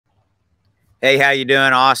Hey, how you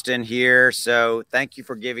doing? Austin here. So thank you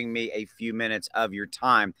for giving me a few minutes of your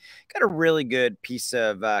time. Got a really good piece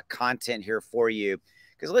of content here for you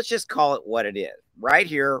because let's just call it what it is. Right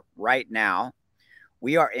here, right now,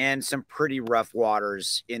 we are in some pretty rough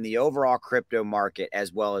waters in the overall crypto market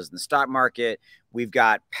as well as in the stock market. We've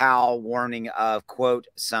got Powell warning of, quote,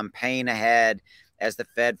 some pain ahead as the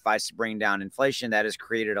Fed fights to bring down inflation. That has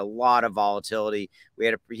created a lot of volatility.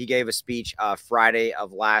 He gave a speech Friday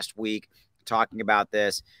of last week talking about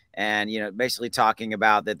this and, basically talking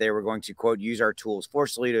about that they were going to, quote, use our tools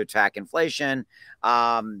forcefully to attack inflation.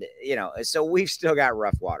 So we've still got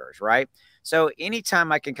rough waters, right? So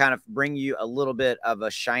anytime I can kind of bring you a little bit of a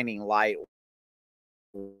shining light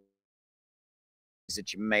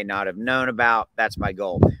that you may not have known about, that's my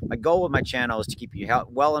goal. My goal with my channel is to keep you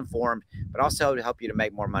well informed, but also to help you to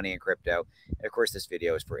make more money in crypto. And of course, this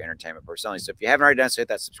video is for entertainment purposes only. So if you haven't already done so, hit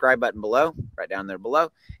that subscribe button below, right down there below,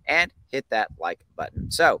 and hit that like button.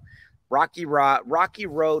 So rocky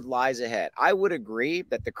road lies ahead. I would agree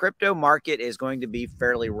that the crypto market is going to be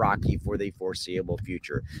fairly rocky for the foreseeable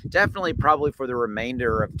future. Definitely probably for the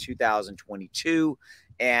remainder of 2022.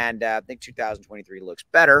 And I think 2023 looks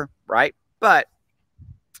better, right? But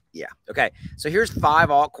yeah. Okay. So here's 5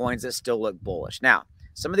 altcoins that still look bullish. Now,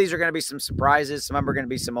 some of these are going to be some surprises. Some of them are going to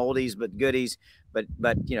be some oldies but goodies. But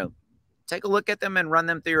take a look at them and run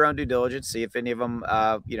them through your own due diligence. See if any of them,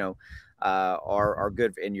 are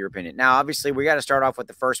good in your opinion. Now, obviously, we got to start off with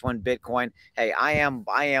the first one, Bitcoin. Hey, I am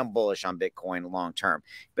bullish on Bitcoin long term.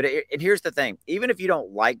 But and here's the thing: even if you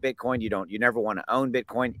don't like Bitcoin, you never want to own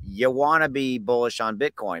Bitcoin. You want to be bullish on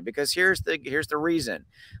Bitcoin because here's the reason.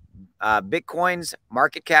 Bitcoin's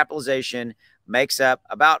market capitalization makes up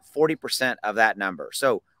about 40% of that number.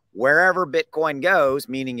 So wherever Bitcoin goes,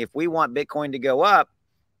 meaning if we want Bitcoin to go up,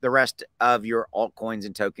 the rest of your altcoins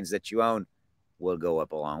and tokens that you own will go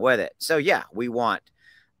up along with it. So yeah, we want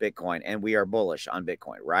Bitcoin and we are bullish on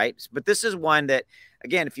Bitcoin, right? But this is one that,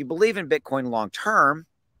 again, if you believe in Bitcoin long term,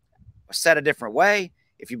 said a different way,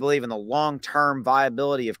 if you believe in the long-term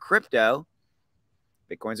viability of crypto,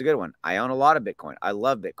 Bitcoin's a good one. I own a lot of Bitcoin. I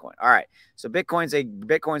love Bitcoin. All right. So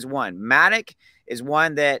Bitcoin's one. Matic is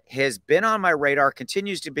one that has been on my radar,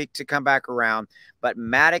 continues to come back around, but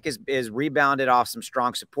Matic is rebounded off some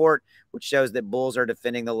strong support, which shows that bulls are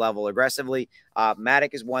defending the level aggressively. Matic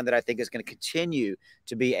is one that I think is going to continue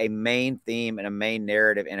to be a main theme and a main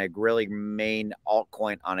narrative and a really main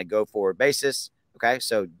altcoin on a go-forward basis. Okay.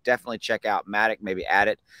 So definitely check out Matic. Maybe add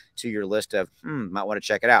it to your list of, might want to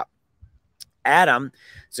check it out. Atom,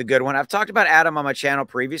 it's a good one. I've talked about Atom on my channel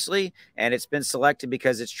previously, and it's been selected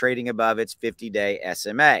because it's trading above its 50-day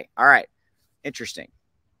SMA. All right, interesting.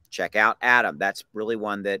 Check out Atom. That's really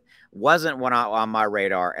one that wasn't one on my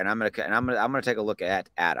radar, and I'm gonna take a look at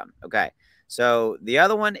Atom. Okay, so the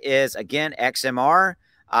other one is again XMR.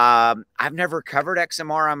 I've never covered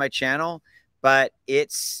XMR on my channel, but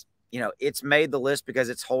it's made the list because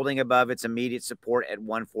it's holding above its immediate support at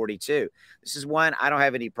 142. This is one I don't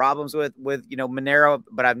have any problems with Monero,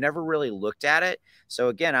 but I've never really looked at it. So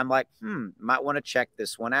again, I'm like, might want to check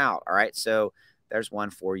this one out. All right. So there's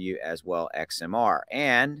one for you as well, XMR.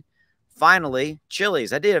 And finally,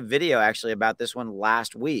 Chiliz. I did a video actually about this one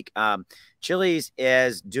last week. Chiliz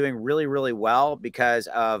is doing really, really well because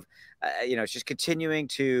of, it's just continuing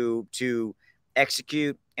to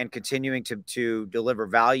execute and continuing to deliver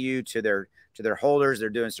value to their holders. They're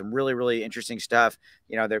doing some really, really interesting stuff.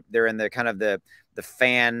 They're in the kind of the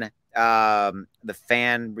fan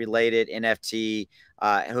related NFT,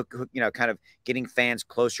 kind of getting fans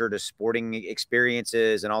closer to sporting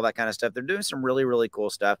experiences and all that kind of stuff. They're doing some really, really cool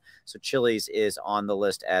stuff. So Chiliz is on the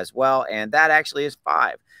list as well. And that actually is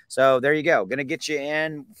 5. So there you go. Going to get you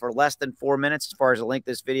in for less than 4 minutes as far as the link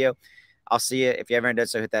to this video. I'll see you. If you haven't done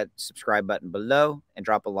so, hit that subscribe button below and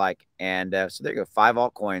drop a like. And so there you go. 5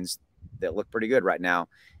 altcoins that look pretty good right now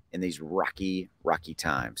in these rocky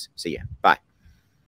times. See ya. Bye.